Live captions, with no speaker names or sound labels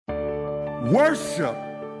Worship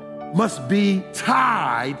must be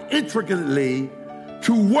tied intricately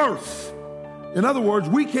to worth. In other words,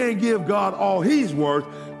 we can't give God all he's worth.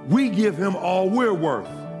 We give him all we're worth.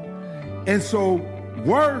 And so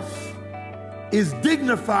worth is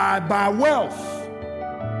dignified by wealth.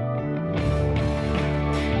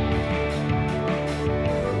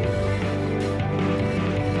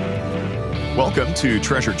 Welcome to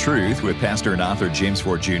Treasured Truth with Pastor and author James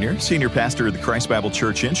Ford Jr., Senior Pastor of the Christ Bible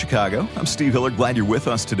Church in Chicago. I'm Steve Hiller. Glad you're with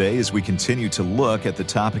us today as we continue to look at the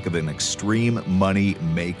topic of an extreme money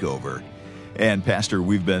makeover. And Pastor,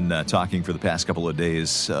 we've been talking for the past couple of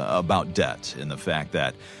days about debt and the fact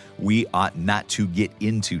that we ought not to get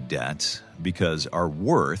into debt because our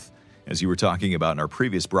worth, as you were talking about in our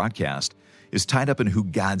previous broadcast, is tied up in who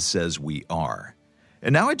God says we are.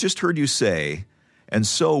 And now I just heard you say, and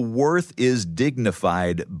so worth is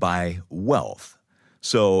dignified by wealth.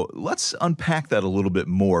 So let's unpack that a little bit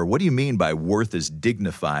more. What do you mean by worth is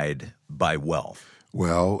dignified by wealth?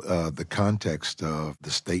 Well, the context of the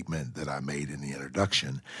statement that I made in the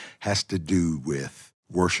introduction has to do with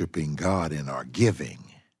worshiping God in our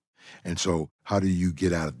giving. And so how do you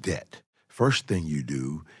get out of debt? First thing you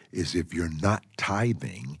do is if you're not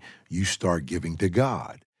tithing, you start giving to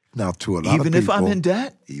God. Now, to a lot of people, even if I'm in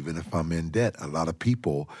debt? Even if I'm in debt, a lot of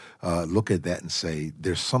people look at that and say,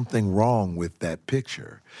 there's something wrong with that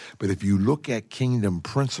picture. But if you look at kingdom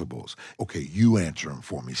principles, okay, you answer them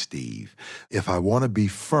for me, Steve. If I want to be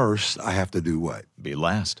first, I have to do what? Be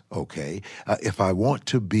last. Okay. If I want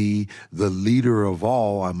to be the leader of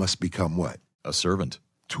all, I must become what? A servant.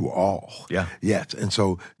 To all. Yeah. Yes. And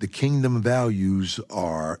so the kingdom values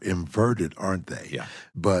are inverted, aren't they? Yeah.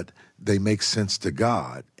 But they make sense to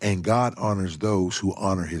God, and God honors those who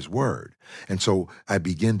honor his word. And so I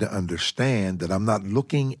begin to understand that I'm not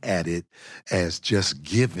looking at it as just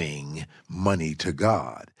giving money to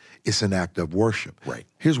God. It's an act of worship. Right.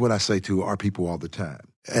 Here's what I say to our people all the time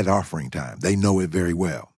at offering time. They know it very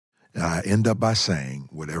well. And I end up by saying,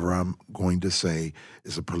 whatever I'm going to say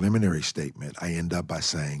is a preliminary statement. I end up by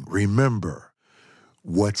saying, remember,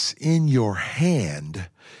 what's in your hand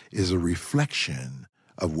is a reflection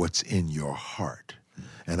of what's in your heart.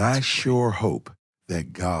 And I sure hope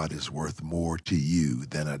that God is worth more to you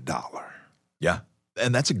than $1. Yeah.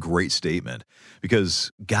 And that's a great statement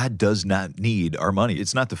because God does not need our money.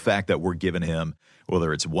 It's not the fact that we're giving him,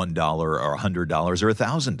 whether it's $1 or $100 or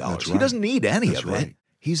 $1,000. Right. He doesn't need any That's of it. right.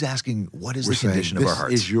 He's asking, what is We're the condition saying, of our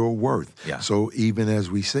hearts? This is your worth. Yeah. So even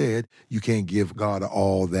as we said, you can't give God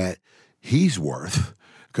all that he's worth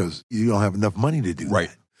because you don't have enough money to do Right.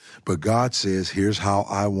 that. But God says, here's how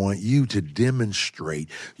I want you to demonstrate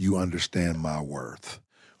you understand my worth.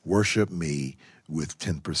 Worship me with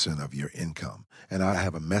 10% of your income. And I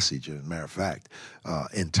have a message, as a matter of fact,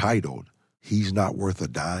 entitled, He's Not Worth a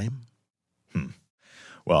Dime.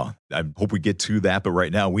 Well, I hope we get to that, but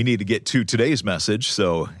right now we need to get to today's message.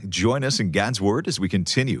 So join us in God's Word as we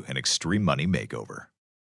continue an extreme money makeover.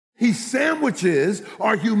 He sandwiches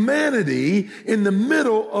our humanity in the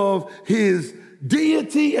middle of his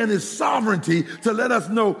deity and his sovereignty to let us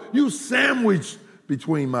know you sandwiched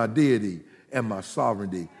between my deity and my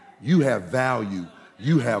sovereignty. You have value.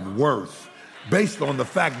 You have worth based on the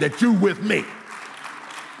fact that you're with me.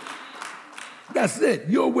 That's it.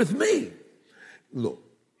 You're with me. Look.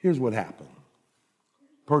 Here's what happened.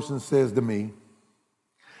 Person says to me,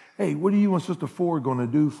 hey, what are you and Sister Ford going to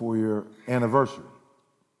do for your anniversary?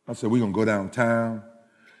 I said, we're going to go downtown,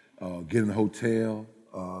 get in a hotel,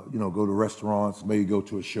 go to restaurants, maybe go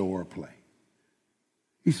to a show or a play.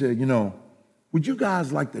 He said, would you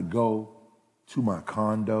guys like to go to my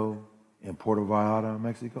condo in Puerto Vallarta,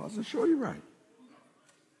 Mexico? I said, sure, you're right.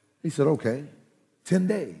 He said, okay, 10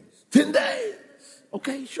 days. 10 days.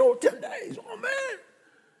 Okay, sure, 10 days. Oh, man.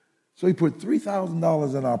 So he put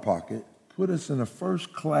 $3,000 in our pocket, put us in a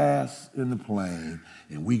first class in the plane,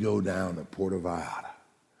 and we go down to Puerto Vallarta.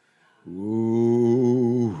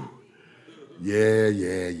 Ooh, yeah.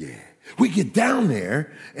 We get down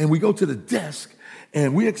there, and we go to the desk,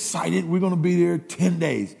 and we're excited. We're going to be there 10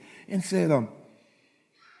 days. And said, I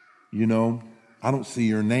don't see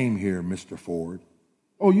your name here, Mr. Ford.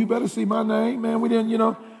 Oh, you better see my name, man. We didn't,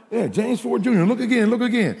 Yeah, James Ford Jr., look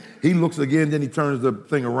again. He looks again, then he turns the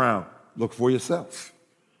thing around. Look for yourself.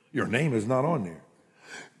 Your name is not on there.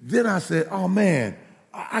 Then I said, oh, man,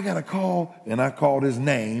 I got a call. And I called his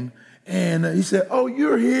name. And he said, oh,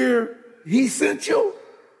 you're here. He sent you?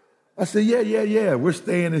 I said, yeah. We're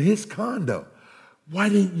staying in his condo. Why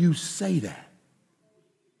didn't you say that?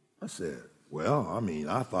 I said, well,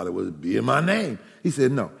 I thought it would be in my name. He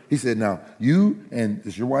said, no. He said, now, you and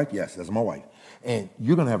this your wife? Yes, that's my wife. And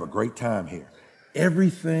you're going to have a great time here.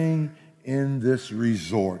 Everything in this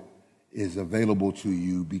resort is available to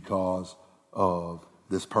you because of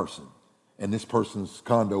this person. And this person's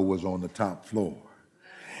condo was on the top floor.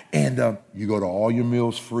 And you go to all your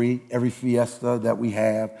meals free. Every fiesta that we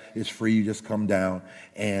have is free. You just come down.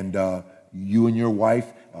 And you and your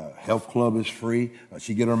wife, health club is free.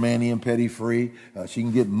 She get her mani and pedi free. She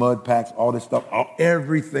can get mud packs, all this stuff.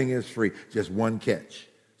 Everything is free. Just one catch.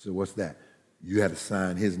 So what's that? You had to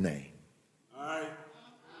sign his name. All right.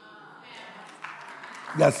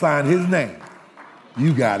 You got to sign his name.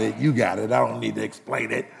 You got it. You got it. I don't need to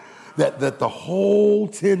explain it. That the whole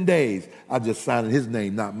 10 days, I just signed his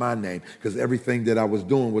name, not my name, because everything that I was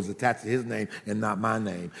doing was attached to his name and not my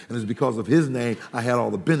name. And it's because of his name, I had all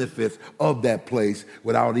the benefits of that place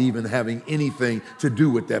without even having anything to do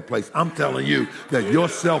with that place. I'm telling you that your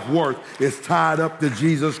self-worth is tied up to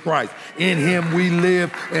Jesus Christ. In him we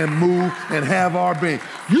live and move and have our being.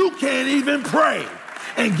 You can't even pray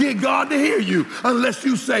and get God to hear you unless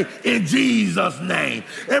you say, in Jesus' name.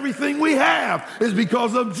 Everything we have is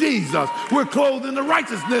because of Jesus. We're clothed in the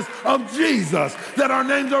righteousness of Jesus, that our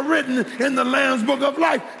names are written in the Lamb's book of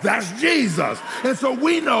life. That's Jesus. And so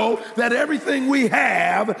we know that everything we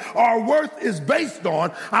have, our worth is based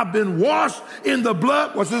on, I've been washed in the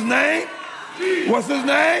blood. What's his name? Jesus. What's his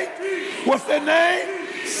name? Jesus. What's that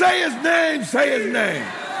name? Say his name. Say his name.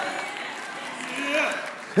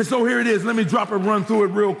 And so here it is. Let me drop and run through it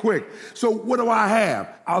real quick. So what do I have?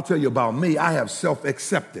 I'll tell you about me. I have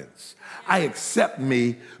self-acceptance. I accept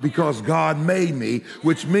me because God made me,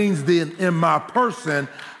 which means then in my person,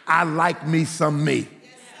 I like me some me.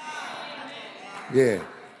 Yeah,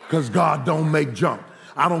 because God don't make junk.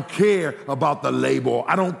 I don't care about the label.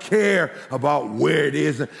 I don't care about where it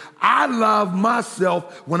is. I love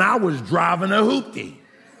myself when I was driving a hoopty.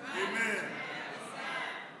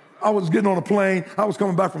 I was getting on a plane. I was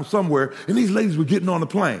coming back from somewhere, and these ladies were getting on the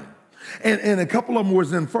plane. And a couple of them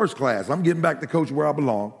was in first class. I'm getting back to coach where I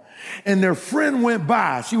belong. And their friend went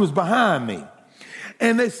by. She was behind me.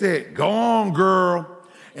 And they said, go on, girl,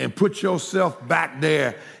 and put yourself back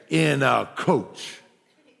there in coach.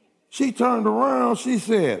 She turned around. She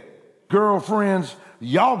said, girlfriends,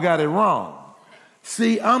 y'all got it wrong.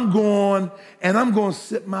 See, I'm going to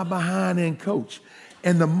sit my behind in coach.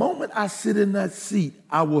 And the moment I sit in that seat,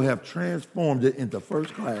 I will have transformed it into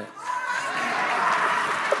first class.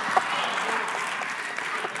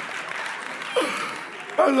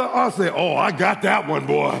 I say, oh, I got that one,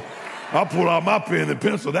 boy. I'll pull out my pen and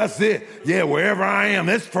pencil. That's it. Yeah, wherever I am,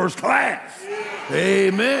 it's first class.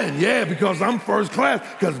 Amen. Yeah, because I'm first class.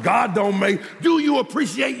 Because God don't make. Do you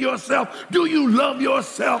appreciate yourself? Do you love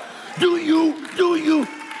yourself? Do you?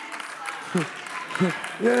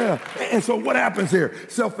 Yeah. And so what happens here?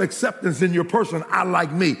 Self-acceptance in your person. I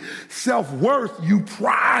like me. Self-worth, you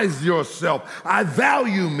prize yourself. I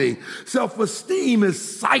value me. Self-esteem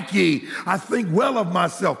is psyche. I think well of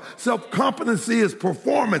myself. Self-competency is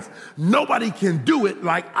performance. Nobody can do it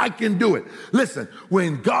like I can do it. Listen,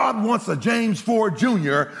 when God wants a James Ford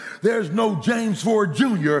Jr., there's no James Ford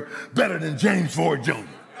Jr. better than James Ford Jr.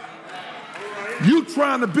 You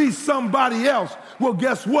trying to be somebody else. Well,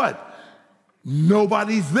 guess what?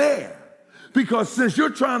 Nobody's there. Because since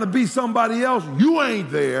you're trying to be somebody else, you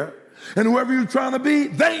ain't there. And whoever you're trying to be,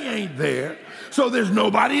 they ain't there. So there's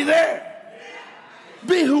nobody there.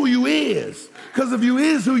 Be who you is. Because if you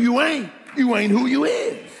is who you ain't who you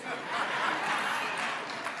is.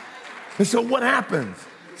 And so what happens?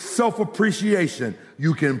 Self-appreciation.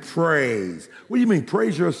 You can praise. What do you mean?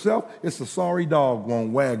 Praise yourself? It's a sorry dog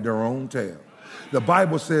won't wag their own tail. The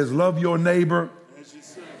Bible says, love your neighbor.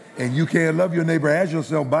 And you can't love your neighbor as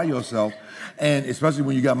yourself by yourself, and especially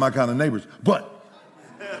when you got my kind of neighbors. But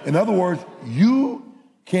in other words, you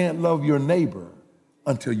can't love your neighbor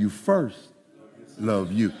until you first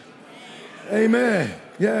love you. Amen.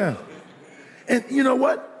 Yeah. And you know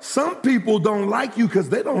what? Some people don't like you because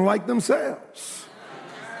they don't like themselves.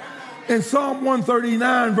 In Psalm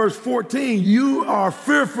 139, verse 14, you are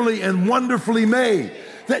fearfully and wonderfully made.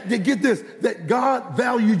 Get this, that God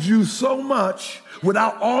valued you so much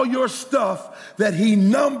without all your stuff that he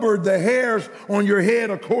numbered the hairs on your head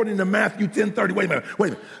according to Matthew 10:30. Wait a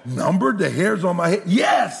minute. Numbered the hairs on my head?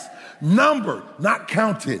 Yes, numbered, not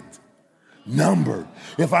counted. Numbered.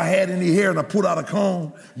 If I had any hair and I put out a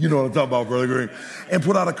comb, you know what I'm talking about, Brother Green, and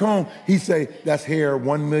put out a comb, he'd say, that's hair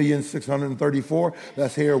 1,634,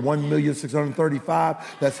 that's hair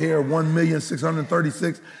 1,635, that's hair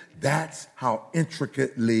 1,636. That's how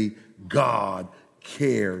intricately God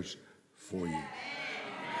cares for you.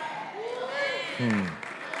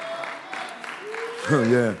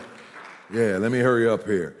 Yeah, let me hurry up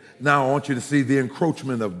here. Now I want you to see the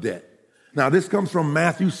encroachment of debt. Now, this comes from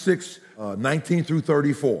Matthew 6, 19 through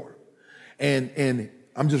 34. And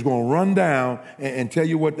I'm just going to run down and tell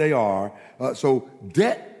you what they are. So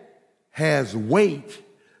debt has weight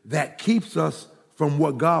that keeps us from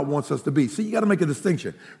what God wants us to be. See, you got to make a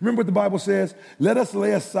distinction. Remember what the Bible says? Let us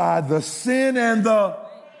lay aside the sin and the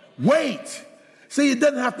weight. See, it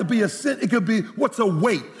doesn't have to be a sin. It could be, what's a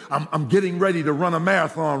weight? I'm getting ready to run a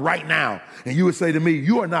marathon right now. And you would say to me,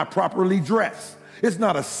 you are not properly dressed. It's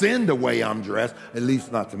not a sin the way I'm dressed, at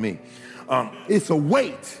least not to me. It's a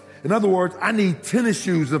weight. In other words, I need tennis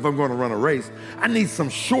shoes if I'm going to run a race. I need some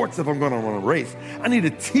shorts if I'm going to run a race. I need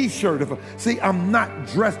a T-shirt. See, I'm not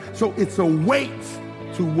dressed. So it's a weight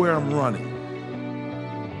to where I'm running.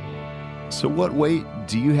 So what weight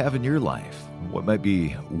do you have in your life? What might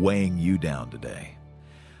be weighing you down today?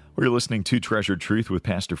 We're listening to Treasured Truth with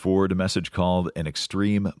Pastor Ford, a message called An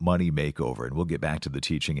Extreme Money Makeover, and we'll get back to the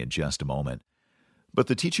teaching in just a moment. But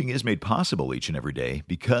the teaching is made possible each and every day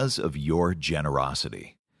because of your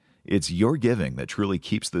generosity. It's your giving that truly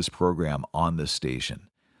keeps this program on this station.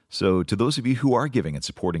 So to those of you who are giving and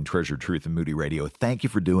supporting Treasured Truth and Moody Radio, thank you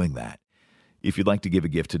for doing that. If you'd like to give a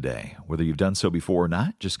gift today, whether you've done so before or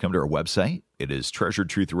not, just come to our website. It is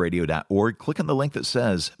treasuredtruthradio.org. Click on the link that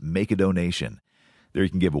says Make a Donation. There you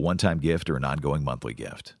can give a one-time gift or an ongoing monthly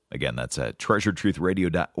gift. Again, that's at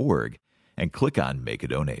treasuredtruthradio.org and click on Make a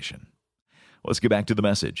Donation. Let's get back to the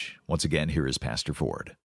message. Once again, here is Pastor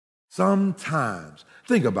Ford. Sometimes,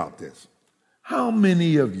 think about this. How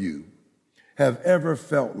many of you have ever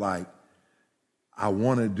felt like, I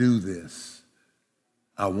want to do this,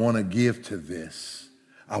 I want to give to this,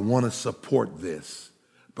 I want to support this,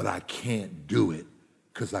 but I can't do it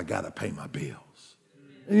because I got to pay my bills?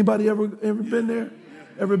 Anybody ever been there?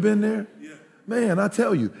 Ever been there? Man, I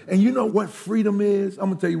tell you. And you know what freedom is? I'm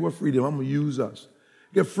going to tell you what freedom. I'm going to use us.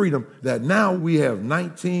 Get freedom that now we have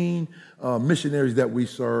 19 missionaries that we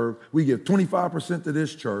serve. We give 25% to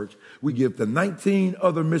this church. We give to 19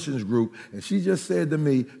 other missions group. And she just said to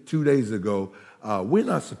me 2 days ago, we're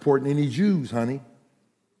not supporting any Jews, honey.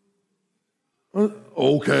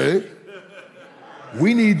 Okay.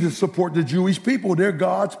 We need to support the Jewish people. They're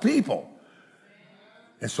God's people.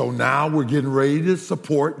 And so now we're getting ready to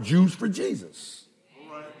support Jews for Jesus.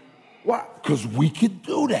 Why? Because we could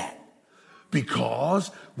do that.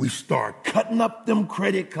 Because we start cutting up them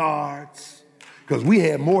credit cards. Because we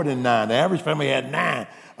had more than 9. The average family had 9.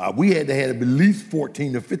 We had to have at least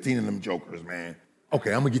 14 to 15 of them jokers, man.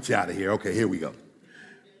 Okay, I'm going to get you out of here. Okay, here we go.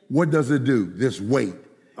 What does it do? This weight.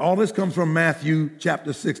 All this comes from Matthew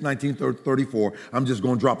chapter 6, 19 through 34. I'm just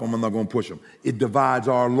going to drop them. I'm not going to push them. It divides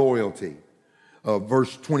our loyalty.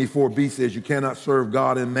 Verse 24b says, you cannot serve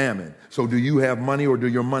God and mammon. So do you have money or do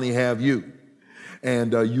your money have you?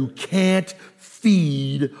 And you can't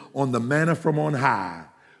feed on the manna from on high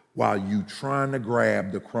while you trying to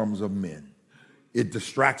grab the crumbs of men. It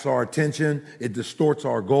distracts our attention. It distorts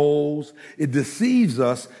our goals. It deceives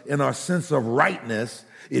us in our sense of rightness.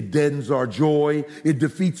 It deadens our joy. It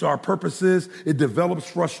defeats our purposes. It develops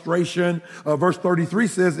frustration. Verse 33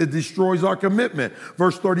 says it destroys our commitment.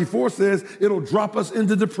 Verse 34 says it'll drop us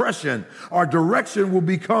into depression. Our direction will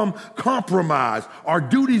become compromised. Our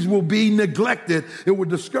duties will be neglected. It will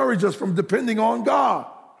discourage us from depending on God.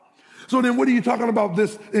 So then what are you talking about,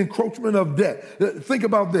 this encroachment of debt? Think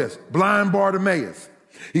about this. Blind Bartimaeus.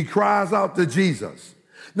 He cries out to Jesus.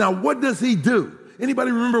 Now, what does he do?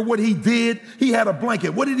 Anybody remember what he did? He had a blanket.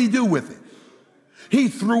 What did he do with it? He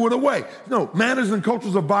threw it away. No, manners and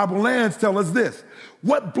cultures of Bible lands tell us this.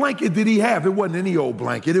 What blanket did he have? It wasn't any old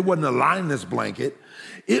blanket. It wasn't a Linus blanket.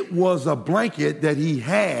 It was a blanket that he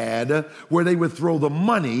had where they would throw the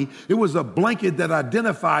money. It was a blanket that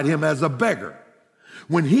identified him as a beggar.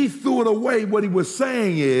 When he threw it away, what he was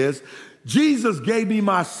saying is, Jesus gave me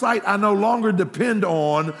my sight. I no longer depend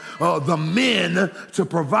on the men to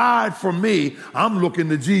provide for me. I'm looking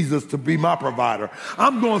to Jesus to be my provider.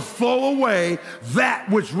 I'm going to throw away that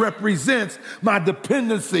which represents my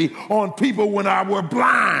dependency on people when I were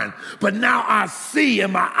blind. But now I see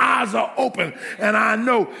and my eyes are open and I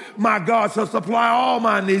know my God shall supply all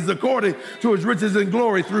my needs according to his riches and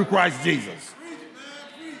glory through Christ Jesus.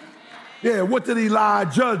 Yeah, what did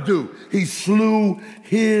Elijah do? He slew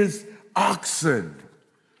his oxen.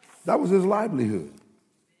 That was his livelihood.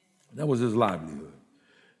 That was his livelihood.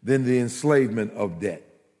 Then the enslavement of debt.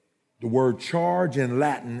 The word charge in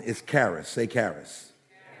Latin is charis. Say charis.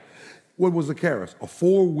 What was a charis? A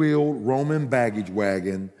four-wheeled Roman baggage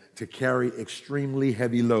wagon to carry extremely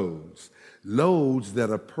heavy loads. Loads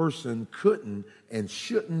that a person couldn't and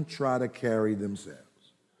shouldn't try to carry themselves.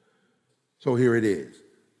 So here it is.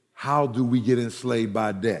 How do we get enslaved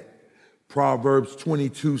by debt? Proverbs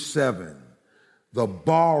 22:7. The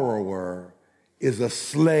borrower is a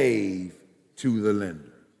slave to the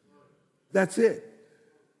lender. That's it.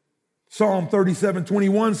 Psalm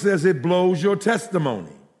 37:21 says it blows your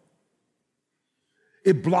testimony.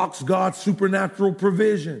 It blocks God's supernatural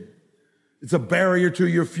provision. It's a barrier to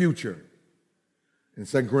your future. And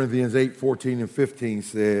 2 Corinthians 8:14 and 15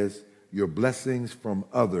 says, your blessings from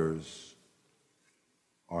others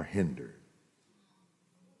are hindered.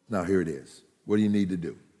 Now here it is. What do you need to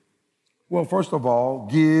do? Well, first of all,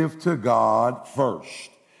 give to God first.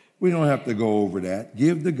 We don't have to go over that.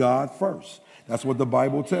 Give to God first. That's what the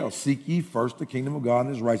Bible tells. Seek ye first the kingdom of God and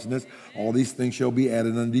his righteousness. All these things shall be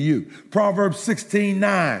added unto you. Proverbs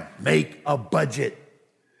 16:9. Make a budget.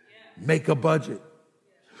 Make a budget.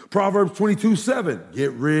 Proverbs 22:7.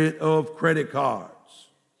 Get rid of credit cards.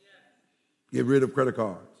 Get rid of credit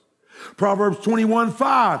cards. Proverbs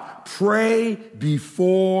 21:5. Pray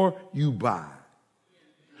before you buy.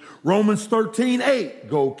 Romans 13:8.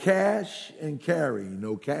 Go cash and carry.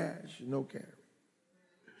 No cash, no carry.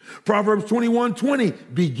 Proverbs 21:20.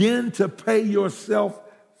 Begin to pay yourself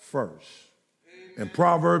first. And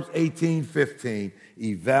Proverbs 18:15.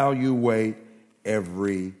 Evaluate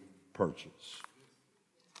every purchase.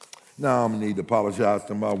 Now I'm going to need to apologize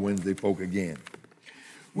to my Wednesday folk again.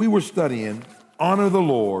 We were studying, honor the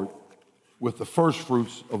Lord with the first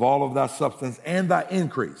fruits of all of thy substance and thy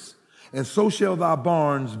increase, and so shall thy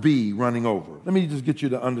barns be running over. Let me just get you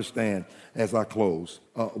to understand as I close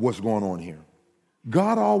what's going on here.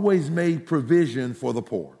 God always made provision for the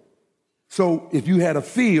poor. So if you had a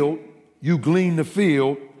field, you gleaned the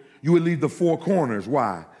field, you would leave the four corners.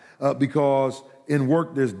 Why? Because in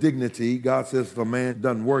work there's dignity. God says if a man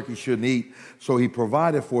doesn't work, he shouldn't eat. So he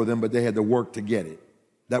provided for them, but they had to work to get it.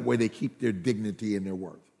 That way they keep their dignity and their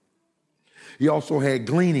worth. He also had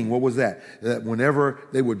gleaning. What was that? That whenever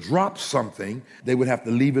they would drop something, they would have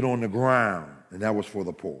to leave it on the ground, and that was for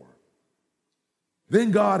the poor.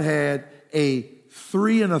 Then God had a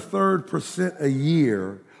 3 1/3% a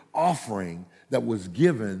year offering that was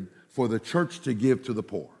given for the church to give to the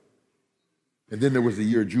poor. And then there was the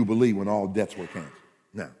year of Jubilee when all debts were canceled.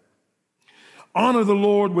 Now, honor the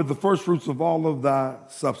Lord with the first fruits of all of thy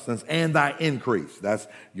substance and thy increase. That's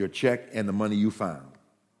your check and the money you found.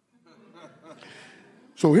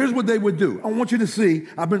 So here's what they would do. I want you to see,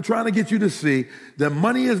 I've been trying to get you to see that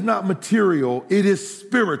money is not material, it is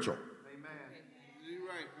spiritual.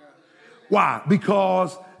 Why?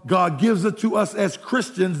 Because God gives it to us as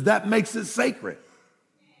Christians. That makes it sacred.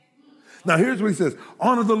 Now, here's what he says.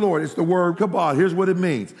 Honor the Lord. It's the word kabod. Here's what it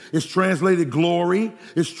means. It's translated glory.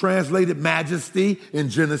 It's translated majesty in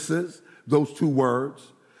Genesis, those two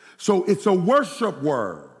words. So it's a worship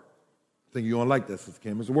word. I think you don't like that, Sister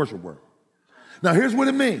Kim. It's a worship word. Now, here's what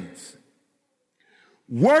it means.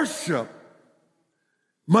 Worship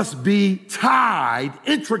must be tied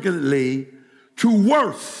intricately to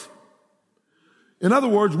worth. In other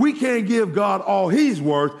words, we can't give God all he's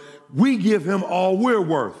worth. We give him all we're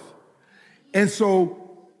worth. And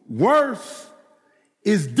so worth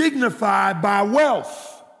is dignified by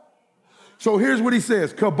wealth. So here's what he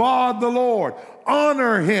says. Kabod the Lord.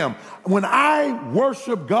 Honor him. When I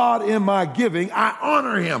worship God in my giving, I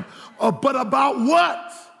honor him. But about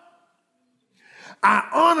what? I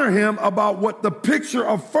honor him about what the picture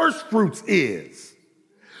of first fruits is.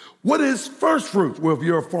 What is first fruits? Well, if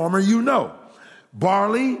you're a farmer, you know.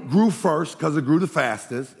 Barley grew first because it grew the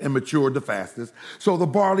fastest and matured the fastest. So the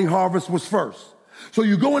barley harvest was first. So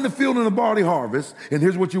you go in the field in the barley harvest, and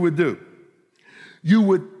here's what you would do. You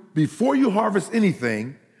would, before you harvest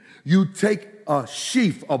anything, you take a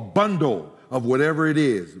sheaf, a bundle of whatever it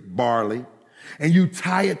is, barley, and you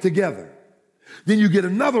tie it together. Then you get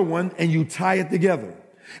another one and you tie it together.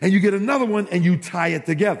 And you get another one and you tie it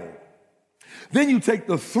together. Then you take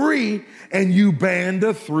the three and you band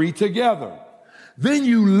the three together. Then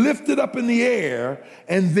you lift it up in the air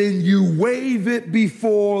and then you wave it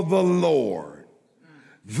before the Lord.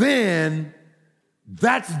 Then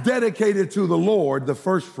that's dedicated to the Lord, the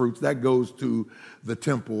first fruits, that goes to the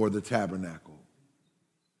temple or the tabernacle.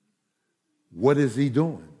 What is he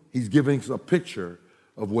doing? He's giving us a picture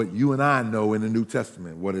of what you and I know in the New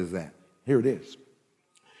Testament. What is that? Here it is.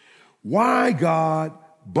 Why God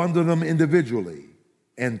bundled them individually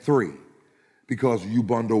and three? Because you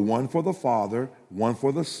bundle one for the Father, one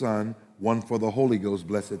for the Son, one for the Holy Ghost,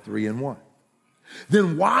 blessed three in one.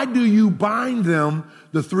 Then why do you bind them,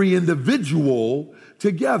 the three individual,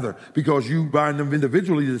 together? Because you bind them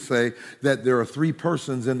individually to say that there are three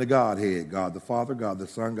persons in the Godhead, God the Father, God the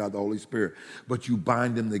Son, God the Holy Spirit. But you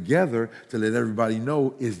bind them together to let everybody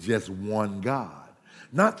know it's just one God.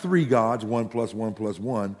 Not three gods, 1 plus 1 plus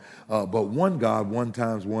 1, but one God, 1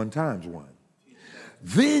 times 1 times 1.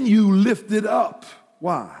 Then you lift it up.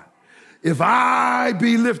 Why? If I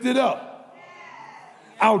be lifted up,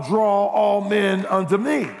 I'll draw all men unto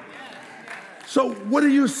me. So what are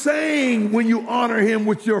you saying when you honor him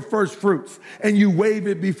with your first fruits and you wave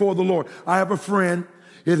it before the Lord? I have a friend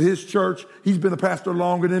at his church. He's been a pastor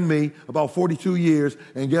longer than me, about 42 years.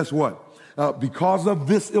 And guess what? Because of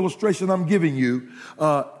this illustration I'm giving you,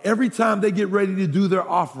 every time they get ready to do their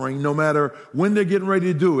offering, no matter when they're getting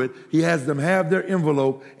ready to do it, he has them have their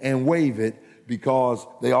envelope and wave it because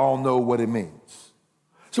they all know what it means.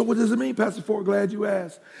 So what does it mean, Pastor Ford? Glad you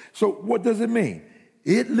asked. So what does it mean?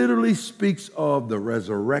 It literally speaks of the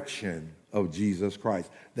resurrection of Jesus Christ,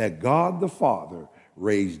 that God the Father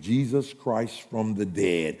raised Jesus Christ from the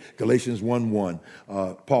dead. Galatians 1:1,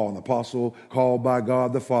 Paul, an apostle called by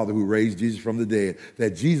God the Father who raised Jesus from the dead,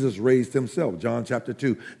 that Jesus raised himself. John chapter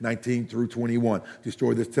 2, 19 through 21,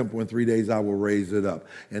 destroy this temple in 3 days, I will raise it up.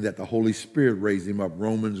 And that the Holy Spirit raised him up.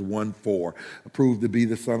 Romans 1:4, proved to be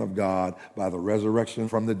the Son of God by the resurrection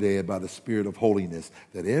from the dead, by the Spirit of holiness,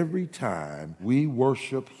 that every time we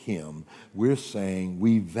worship him, we're saying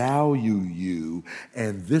we value you,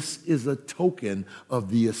 and this is a token of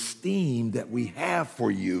the esteem that we have for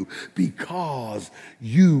you because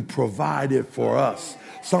you provided for us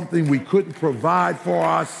something we couldn't provide for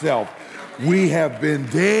ourselves. We have been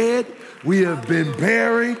dead, we have been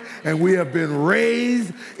buried, and we have been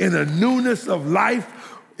raised in a newness of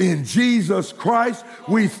life in Jesus Christ.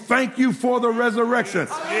 We thank you for the resurrection.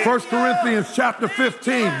 1 Corinthians chapter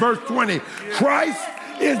 15, verse 20. Christ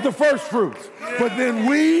is the first fruits, but then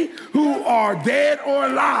we who are dead or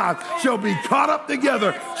alive shall be caught up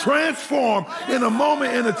together, transformed in a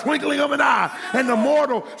moment, in the twinkling of an eye, and the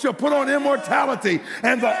mortal shall put on immortality,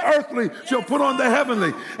 and the earthly shall put on the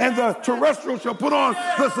heavenly, and the terrestrial shall put on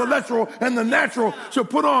the celestial, and the natural shall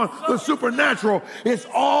put on the supernatural. It's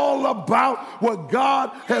all about what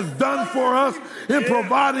God has done for us in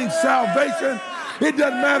providing salvation. It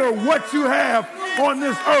doesn't matter what you have on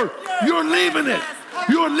this earth. You're leaving it.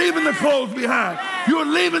 You're leaving the clothes behind. You're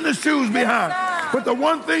leaving the shoes behind. But the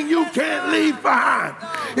one thing you can't leave behind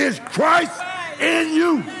is Christ in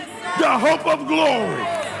you, the hope of glory.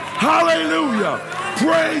 Hallelujah.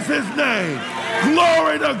 Praise his name.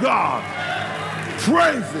 Glory to God.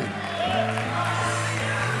 Praise him.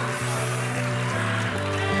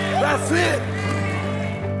 That's it.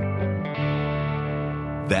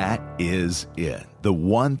 That is it. The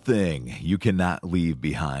one thing you cannot leave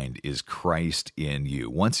behind is Christ in you.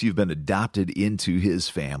 Once you've been adopted into his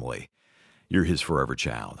family, you're his forever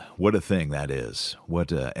child. What a thing that is.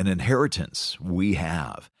 What an inheritance we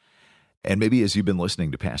have. And maybe as you've been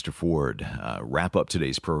listening to Pastor Ford wrap up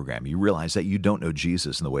today's program, you realize that you don't know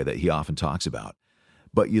Jesus in the way that he often talks about,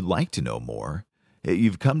 but you'd like to know more.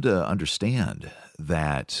 You've come to understand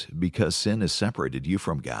that because sin has separated you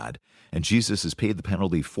from God and Jesus has paid the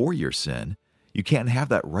penalty for your sin, you can't have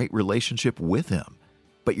that right relationship with him.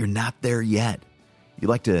 But you're not there yet. You'd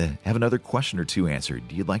like to have another question or two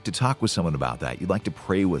answered. You'd like to talk with someone about that. You'd like to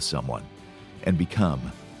pray with someone and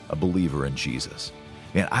become a believer in Jesus.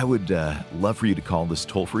 And I would love for you to call this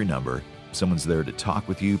toll-free number. Someone's there to talk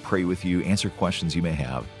with you, pray with you, answer questions you may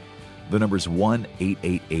have. The number is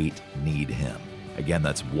 1-888-NEED-HIM. Again,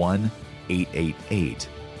 that's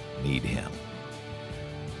 1-888-NEED-HIM.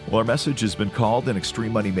 Well, our message has been called an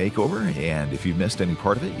Extreme Money Makeover, and if you missed any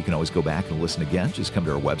part of it, you can always go back and listen again. Just come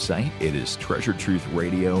to our website. It is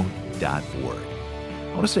treasuredtruthradio.org.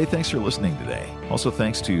 I want to say thanks for listening today. Also,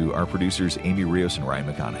 thanks to our producers, Amy Rios and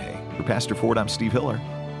Ryan McConaughey. For Pastor Ford, I'm Steve Hiller.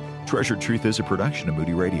 Treasured Truth is a production of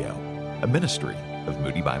Moody Radio, a ministry of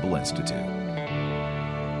Moody Bible Institute.